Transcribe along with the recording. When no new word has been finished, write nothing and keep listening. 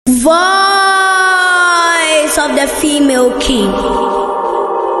Voice of the female king,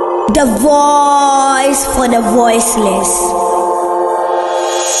 the voice for the voiceless.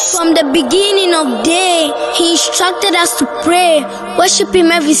 From the beginning of day, he instructed us to pray, worship him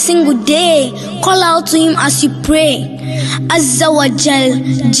every single day, call out to him as you pray. Azza wa Jal,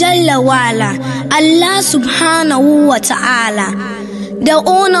 Jalla wala, Allah subhanahu wa ta'ala, the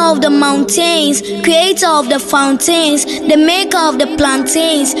owner of the mountains, creator of the fountains, the maker of the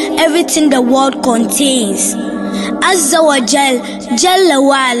plantains, everything the world contains. Azza wa Jal, Jalla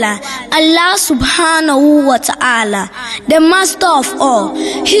wala, Allah subhanahu wa ta'ala, the master of all,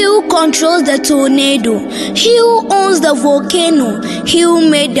 he who controls the tornado, he who owns the volcano, he who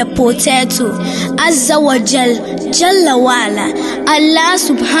made the potato. Azza wa Jal, Jalla wala, Allah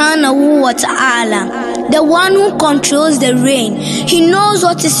subhanahu wa ta'ala, the one who controls the rain. He knows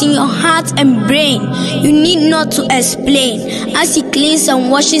what is in your heart and brain. You need not to explain, as he cleans and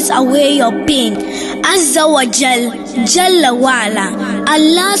washes away your pain. Azza wa Jal, Jalla wala,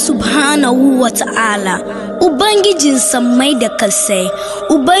 Allah subhanahu wa ta'ala, Ubangijin sammai da kasai,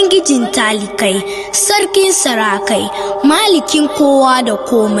 Ubangijin talikai, sarkin sarakai, malikin kowa da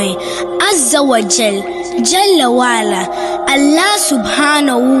komai. Azza wa Jal, Jalla wala, Allah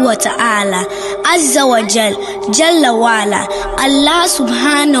subhanahu wa ta'ala, Azza wa Jal, Jalla wala, Allah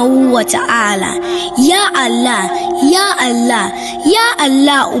subhanahu wa ta'ala. Ya Allah, Ya Allah, Ya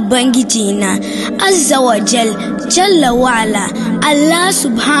Allah Ubangijina, Azza wa Jal, Jalla wala, Allah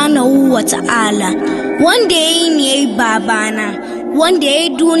subhanahu wa ta'ala. Wanda yayi ni yayi babana, wanda yayi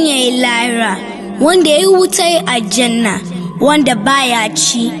duniya yayi lahira, wanda yayi wuta yayi aljanna, wanda baya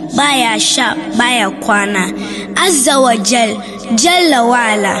ci, baya sha, baya kwana. Azza wa Jal, Jalla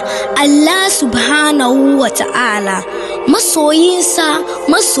wala, Allah subhanahu wa ta'ala. Masoyinsa,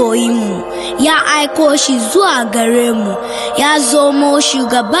 masoyinmu, ya aiko shi zuwa gare mu, ya zomo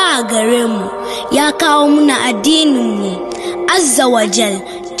shugaba gare mu, ya kawo muna addininmu. Azza wa Jal,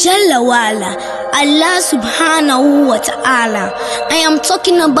 Jalla wala, Allah subhanahu wa ta'ala. I am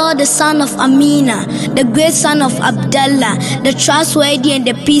talking about the son of Amina, the great son of Abdullah, the trustworthy and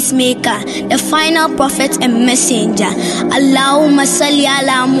the peacemaker, the final prophet and messenger. Allahumma salli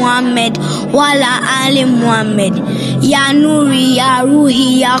ala Muhammad wa ala ali Muhammad. Ya Nuri, Ya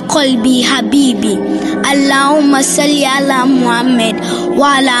Ruhi, Ya Qalbi, Habibi. Allahumma salli ala Muhammad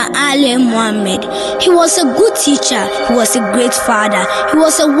wa ala ali Muhammad. He was a good teacher, he was a great father, he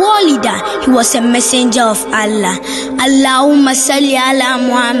was a war leader, he was a messenger of Allah. Allahumma salli ala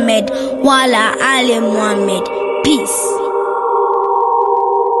Muhammad wa ala ali Muhammad. Peace.